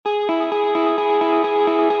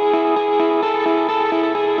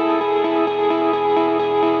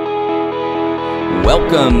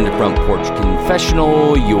Welcome to Front Porch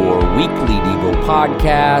Confessional, your weekly Devo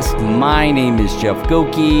podcast. My name is Jeff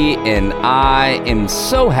Goki, and I am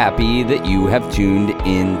so happy that you have tuned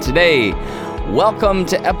in today. Welcome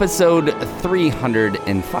to episode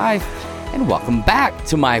 305, and welcome back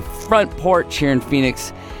to my front porch here in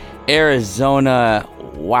Phoenix, Arizona.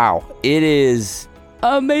 Wow, it is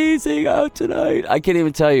amazing out tonight. I can't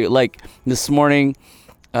even tell you. Like this morning,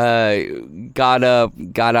 got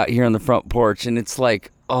out here on the front porch, and it's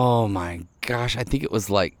like, oh my gosh, I think it was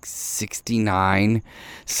like 69.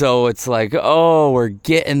 So it's like, oh, we're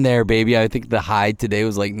getting there, baby. I think the high today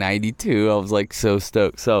was like 92. I was like so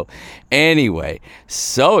stoked. So anyway,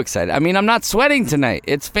 so excited. I mean, I'm not sweating tonight.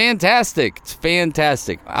 It's fantastic. It's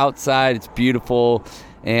fantastic. Outside, it's beautiful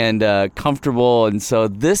and comfortable, and so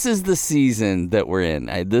this is the season that we're in.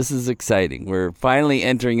 This is exciting. We're finally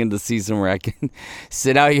entering into the season where I can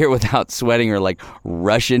sit out here without sweating or like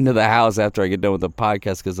rush into the house after I get done with the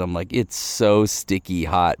podcast because I'm like, it's so sticky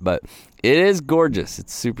hot, but it is gorgeous.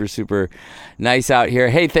 It's super, super nice out here.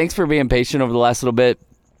 Hey, thanks for being patient over the last little bit.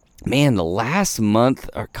 Man, the last month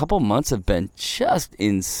or couple months have been just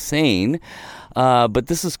insane, but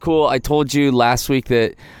this is cool. I told you last week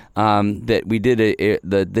that we did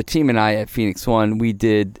the team and I at Phoenix One, we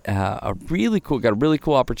did got a really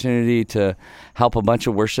cool opportunity to help a bunch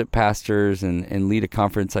of worship pastors and lead a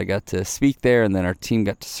conference. I got to speak there, and then our team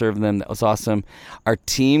got to serve them. That was awesome. Our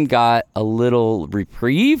team got a little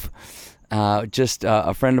reprieve. Just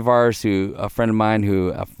a friend of mine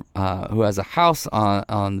who has a house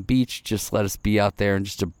on the beach, just let us be out there and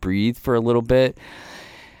just to breathe for a little bit.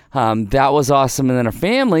 That was awesome. And then our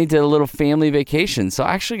family did a little family vacation. So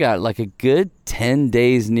I actually got like a good 10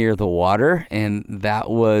 days near the water, and it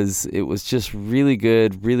was just really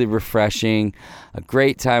good, really refreshing, a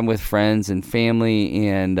great time with friends and family.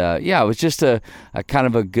 And it was just a kind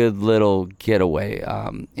of a good little getaway.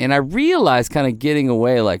 And I realized kind of getting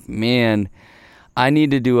away, like, man, I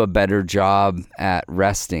need to do a better job at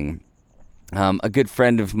resting. A good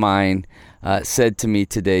friend of mine said to me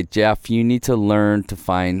today, Jeff, you need to learn to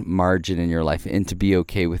find margin in your life and to be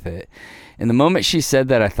okay with it. And the moment she said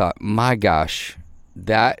that, I thought, my gosh,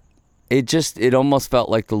 it almost felt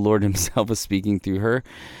like the Lord himself was speaking through her,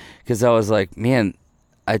 because I was like, man,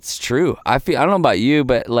 it's true. I don't know about you,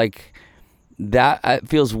 but like that, it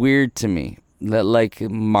feels weird to me. That like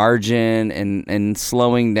margin and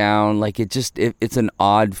slowing down, like it's an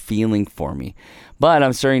odd feeling for me. But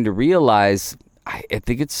I'm starting to realize I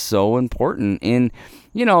think it's so important. And,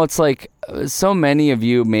 you know, it's like so many of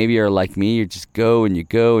you maybe are like me. You just go and you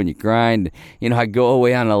grind. You know, I go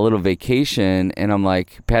away on a little vacation, and I'm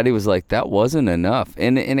like, Patty was like, that wasn't enough.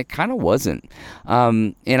 And it kind of wasn't.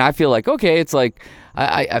 And I feel like, okay, it's like,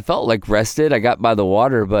 I felt like rested. I got by the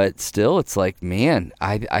water, but still it's like, man,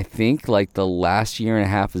 I think like the last year and a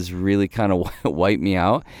half has really kind of wiped me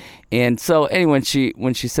out. And so anyway,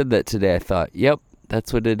 when she said that today, I thought, yep,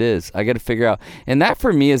 that's what it is. I got to figure out. And that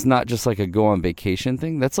for me is not just like a go on vacation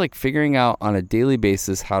thing. That's like figuring out on a daily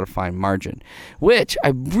basis how to find margin, which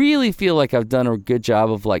I really feel like I've done a good job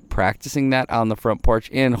of like practicing that on the front porch.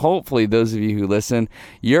 And hopefully those of you who listen,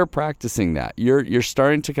 you're practicing that. You're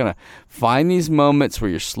starting to kind of find these moments where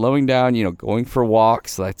you're slowing down, you know, going for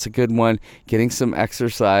walks. That's a good one. Getting some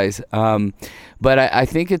exercise. But I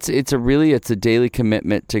think it's a daily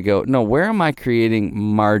commitment to go, no, where am I creating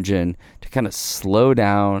margin to kind of slow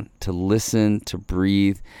down, to listen, to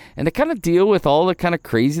breathe, and to kind of deal with all the kind of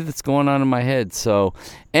crazy that's going on in my head. So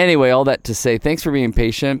anyway, all that to say, thanks for being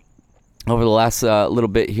patient. Over the last little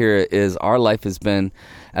bit here is our life has been,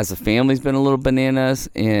 as a family's been a little bananas,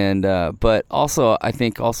 and but also I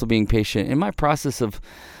think also being patient in my process of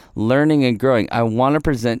learning and growing. I want to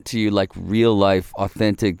present to you like real life,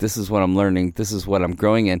 authentic. This is what I'm learning. This is what I'm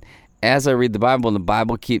growing in. As I read the Bible, and the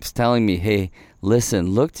Bible keeps telling me, hey,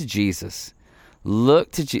 listen, look to Jesus.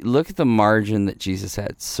 Look at the margin that Jesus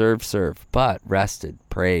had. Serve, but rested,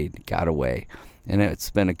 prayed, got away. And it's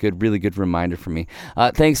been a really good reminder for me.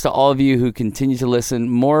 Thanks to all of you who continue to listen.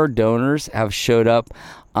 More donors have showed up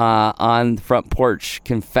on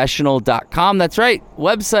frontporchconfessional.com. That's right,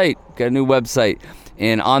 website. Got a new website.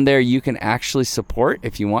 And on there, you can actually support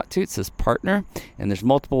if you want to. It says partner, and there's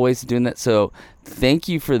multiple ways of doing that. So thank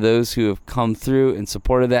you for those who have come through and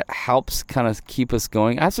supported that. Helps kind of keep us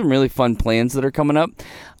going. I have some really fun plans that are coming up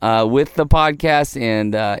with the podcast,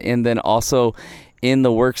 and then also in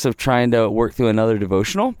the works of trying to work through another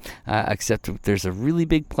devotional, except there's a really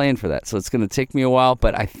big plan for that. So it's going to take me a while,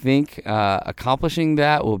 but I think accomplishing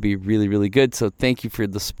that will be really, really good. So thank you for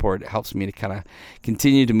the support. It helps me to kind of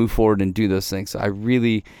continue to move forward and do those things. So I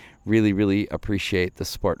really, really, really appreciate the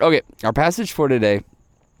support. Okay, our passage for today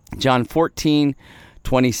John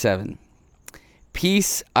 14:27.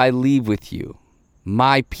 Peace I leave with you.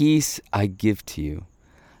 My peace I give to you.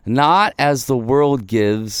 Not as the world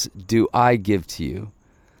gives, do I give to you.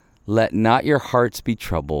 Let not your hearts be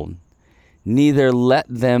troubled, neither let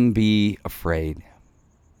them be afraid.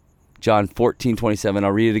 John 14:27.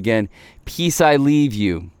 I'll read it again. Peace I leave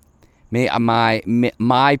you.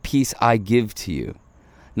 My peace I give to you.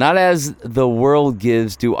 Not as the world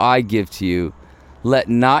gives, do I give to you. Let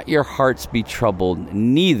not your hearts be troubled,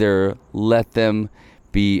 neither let them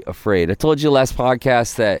be afraid. I told you last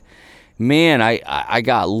podcast that, man, I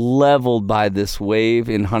got leveled by this wave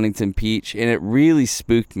in Huntington Beach, and it really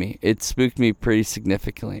spooked me. It spooked me pretty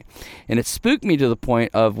significantly. And it spooked me to the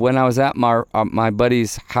point of when I was at my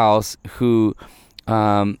buddy's house, who,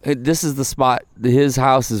 this is the spot, his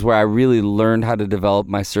house is where I really learned how to develop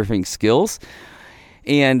my surfing skills.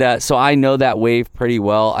 And so I know that wave pretty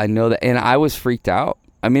well. I know that, and I was freaked out.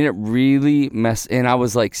 I mean, it really messed, and I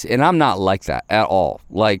was like, and I'm not like that at all.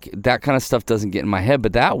 Like, that kind of stuff doesn't get in my head,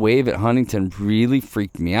 but that wave at Huntington really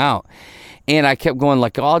freaked me out. And I kept going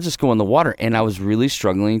like, oh, I'll just go in the water, and I was really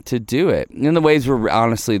struggling to do it. And the waves were,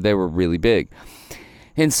 honestly, they were really big.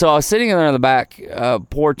 And so I was sitting there on the back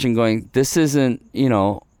porch and going, this isn't,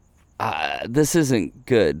 this isn't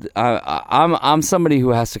good. I'm somebody who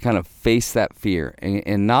has to kind of face that fear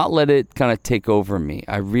and not let it kind of take over me.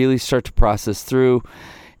 I really start to process through,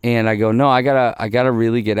 and I go, no, I gotta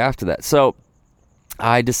really get after that. So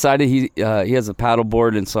I decided he has a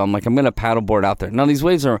paddleboard, and so I'm like, I'm gonna paddleboard out there. Now these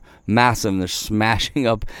waves are massive, and they're smashing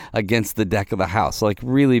up against the deck of the house, like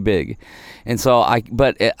really big. And so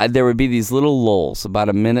there would be these little lulls, about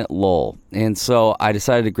a minute lull. And so I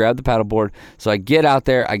decided to grab the paddleboard. So I get out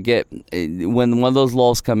there, when one of those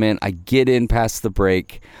lulls come in, I get in past the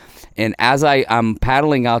break. And as I'm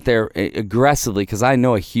paddling out there aggressively, because I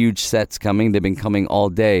know a huge set's coming, they've been coming all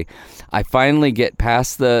day, I finally get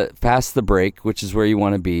past the break, which is where you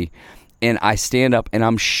want to be, and I stand up and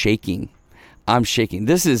I'm shaking.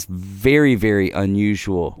 This is very, very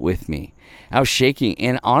unusual with me. I was shaking,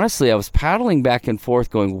 and honestly, I was paddling back and forth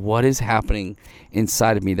going, what is happening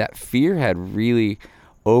inside of me? That fear had really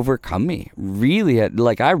overcome me.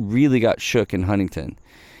 I really got shook in Huntington.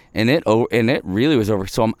 And it really was over.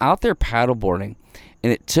 So I'm out there paddleboarding,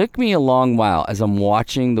 and it took me a long while as I'm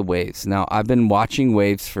watching the waves. Now, I've been watching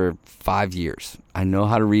waves for 5 years. I know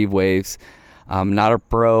how to read waves. I'm not a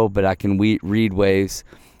pro, but I can read waves.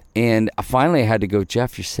 And finally I had to go,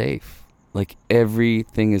 Jeff, you're safe. Like,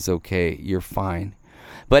 everything is okay. You're fine.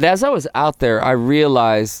 But as I was out there, I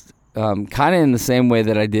realized, kind of in the same way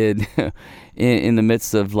that I did in the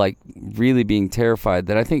midst of like really being terrified,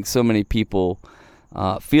 that I think so many people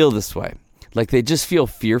feel this way. Like, they just feel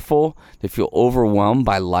fearful. They feel overwhelmed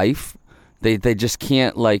by life. They just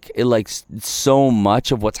can't, so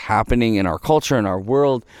much of what's happening in our culture, in our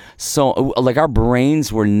world. So, like, our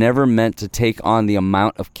brains were never meant to take on the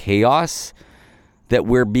amount of chaos that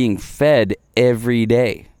we're being fed every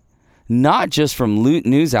day. Not just from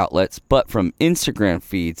news outlets, but from Instagram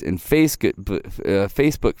feeds and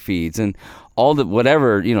Facebook feeds and all the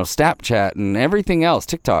whatever, Snapchat and everything else,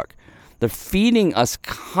 TikTok. They're feeding us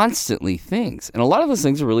constantly things. And a lot of those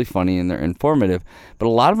things are really funny and they're informative, but a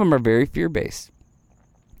lot of them are very fear-based.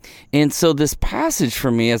 And so this passage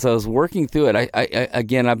for me, as I was working through it,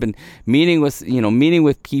 I've been meeting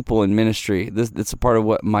with people in ministry. That's a part of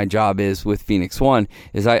what my job is with Phoenix One,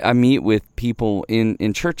 is I meet with people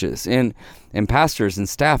in churches and pastors and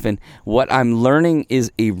staff. And what I'm learning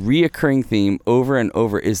is a reoccurring theme over and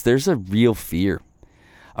over is there's a real fear.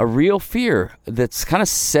 A real fear that's kind of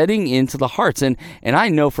setting into the hearts. And I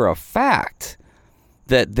know for a fact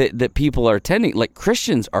that people are attending, like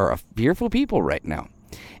Christians are a fearful people right now.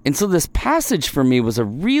 And so this passage for me was a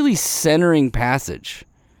really centering passage.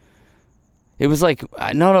 It was like,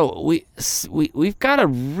 we've got to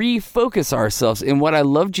refocus ourselves. And what I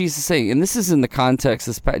love Jesus saying, and this is in the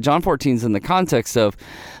context, John 14 is in the context of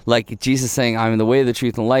like Jesus saying, I'm the way, the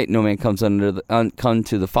truth, and the light. No man comes come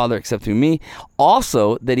to the Father except through me.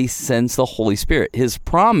 Also, that he sends the Holy Spirit. His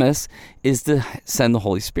promise is to send the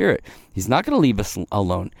Holy Spirit. He's not going to leave us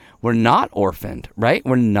alone. We're not orphaned, right?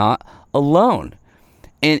 We're not alone.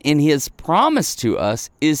 And his promise to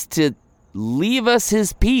us is to leave us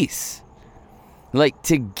his peace. Like,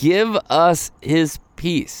 to give us his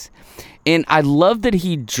peace. And I love that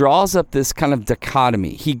he draws up this kind of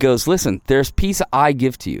dichotomy. He goes, listen, there's peace I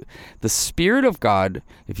give to you. The Spirit of God,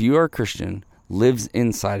 if you are a Christian, lives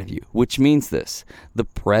inside of you, which means this: the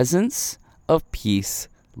presence of peace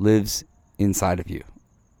lives inside of you.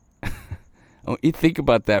 I want you to think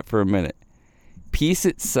about that for a minute. Peace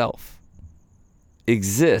itself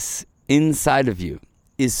exists inside of you.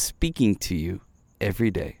 is speaking to you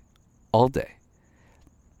every day, all day.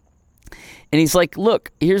 And he's like,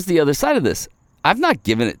 look, here's the other side of this. I've not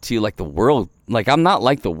given it to you like the world. Like, I'm not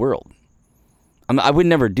like the world. I would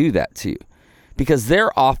never do that to you, because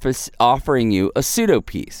they're offering you a pseudo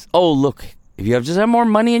peace. Oh, look, if you just have more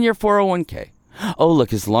money in your 401k. Oh,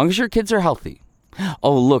 look, as long as your kids are healthy.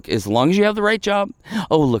 Oh, look, as long as you have the right job.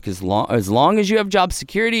 Oh, look, as long as you have job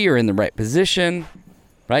security, you're in the right position,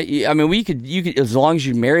 right? I mean, you could, as long as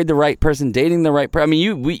you married the right person, dating the right person. I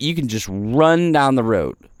mean, you can just run down the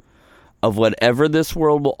road of whatever this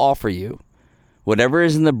world will offer you. Whatever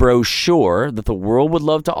is in the brochure that the world would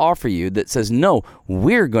love to offer you that says, no,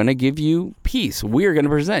 we're going to give you peace. We're going to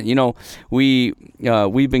present. You know, we've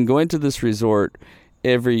been going to this resort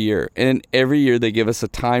every year, and every year they give us a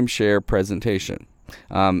timeshare presentation.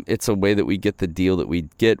 It's a way that we get the deal that we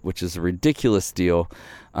get, which is a ridiculous deal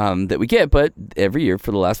that we get. But every year for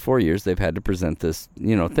the last 4 years, they've had to present this,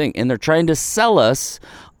 thing. And they're trying to sell us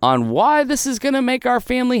on why this is going to make our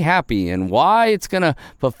family happy and why it's going to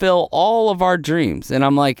fulfill all of our dreams. And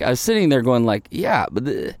I'm like, I was sitting there going like, yeah,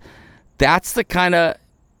 but that's the kind of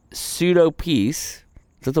pseudo peace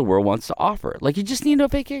that the world wants to offer. Like, you just need a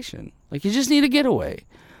vacation. Like, you just need a getaway.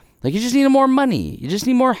 Like, you just need more money. You just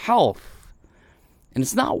need more health. And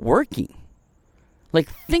it's not working. Like,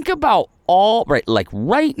 think about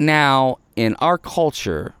right now in our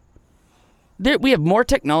culture, we have more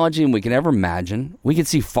technology than we can ever imagine. We can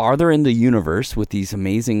see farther in the universe with these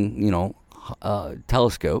amazing,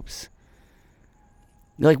 telescopes.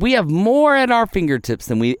 Like, we have more at our fingertips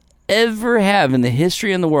than we ever have in the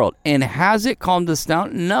history of the world. And has it calmed us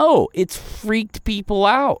down? No, it's freaked people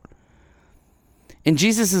out. And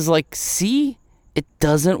Jesus is like, see, it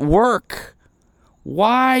doesn't work.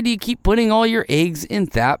 Why do you keep putting all your eggs in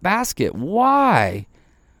that basket? Why?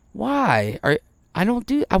 I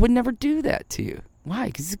would never do that to you. Why?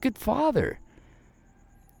 Because he's a good father.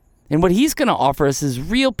 And what he's going to offer us is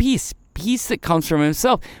real peace that comes from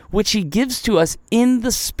himself, which he gives to us in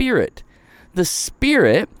the Spirit. The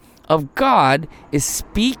Spirit of God is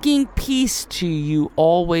speaking peace to you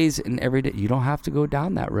always and every day. You don't have to go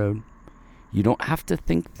down that road. You don't have to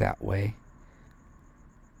think that way.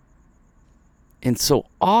 And so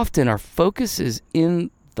often our focus is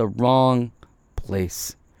in the wrong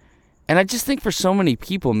place. And I just think for so many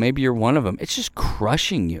people, maybe you're one of them, it's just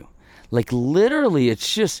crushing you. Like, literally,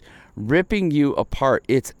 it's just ripping you apart.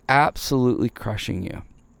 It's absolutely crushing you.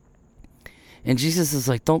 And Jesus is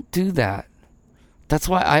like, don't do that. That's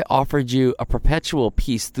why I offered you a perpetual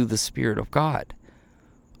peace through the Spirit of God.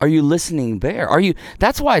 Are you listening there?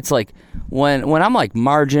 That's why it's like when I'm like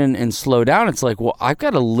margin and slow down, it's like, well, I've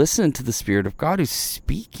got to listen to the Spirit of God who's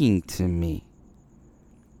speaking to me.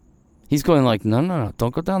 He's going like, no,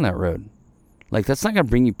 don't go down that road. Like, that's not going to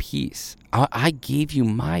bring you peace. I gave you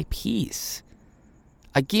my peace.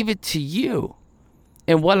 I gave it to you.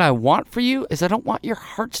 And what I want for you is I don't want your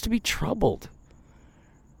hearts to be troubled.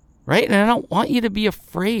 Right? And I don't want you to be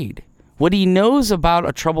afraid. What he knows about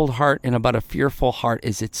a troubled heart and about a fearful heart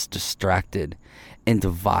is it's distracted and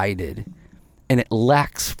divided, and it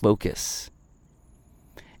lacks focus.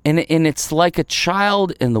 And it's like a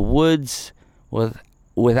child in the woods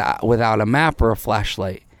without a map or a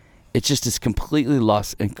flashlight. It just is completely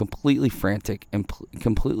lost and completely frantic and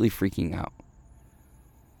completely freaking out.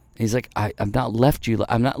 He's like, I've not left you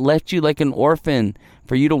like an orphan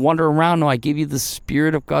for you to wander around. No, I gave you the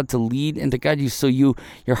Spirit of God to lead and to guide you, so your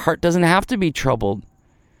heart doesn't have to be troubled.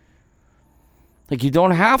 Like, you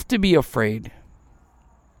don't have to be afraid.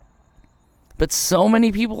 But so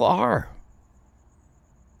many people are.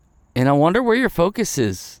 And I wonder where your focus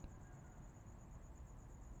is.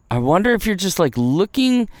 I wonder if you're just like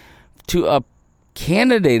looking to a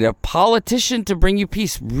candidate, a politician to bring you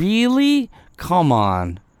peace. Really? Come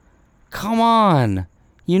on.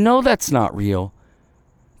 You know that's not real.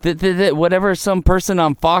 That whatever some person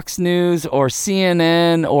on Fox News or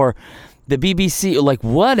CNN or the BBC, or like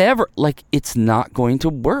whatever, like, it's not going to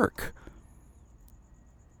work.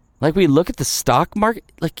 Like, we look at the stock market,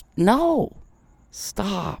 like, no,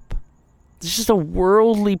 stop. It's just a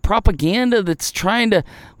worldly propaganda that's trying to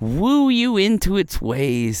woo you into its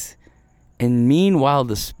ways. And meanwhile,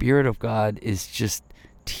 the Spirit of God is just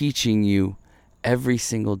teaching you every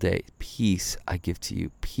single day, peace I give to you.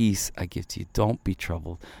 Peace I give to you. Don't be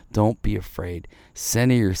troubled. Don't be afraid.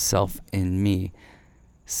 Center yourself in me.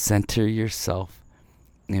 Center yourself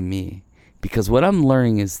in me. Because what I'm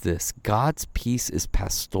learning is this. God's peace is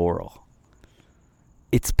pastoral.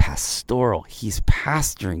 It's pastoral. He's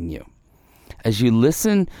pastoring you. As you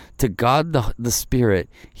listen to God the Spirit,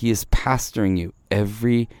 he is pastoring you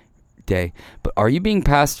every weekday. But are you being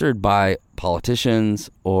pastored by politicians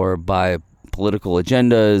or by political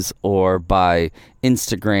agendas or by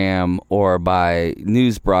Instagram or by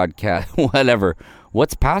news broadcast, whatever?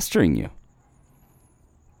 What's pastoring you?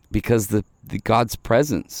 Because the God's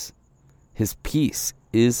presence, his peace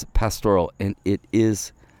is pastoral, and it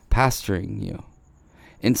is pastoring you.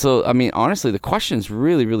 And so, I mean, honestly, the question is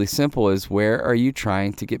really, really simple, is where are you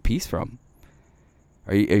trying to get peace from?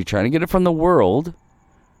 Are you trying to get it from the world,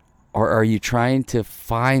 or are you trying to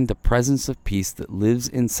find the presence of peace that lives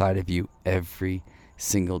inside of you every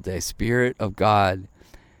single day? Spirit of God,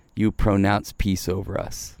 you pronounce peace over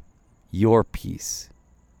us. Your peace,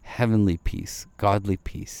 heavenly peace, godly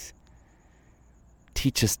peace.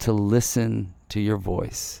 Teach us to listen to your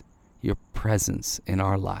voice, your presence in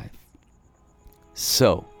our life.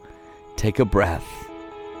 So, take a breath,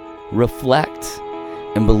 reflect,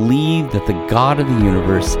 and believe that the God of the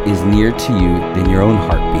universe is nearer to you than your own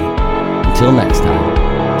heartbeat. Until next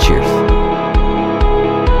time, cheers.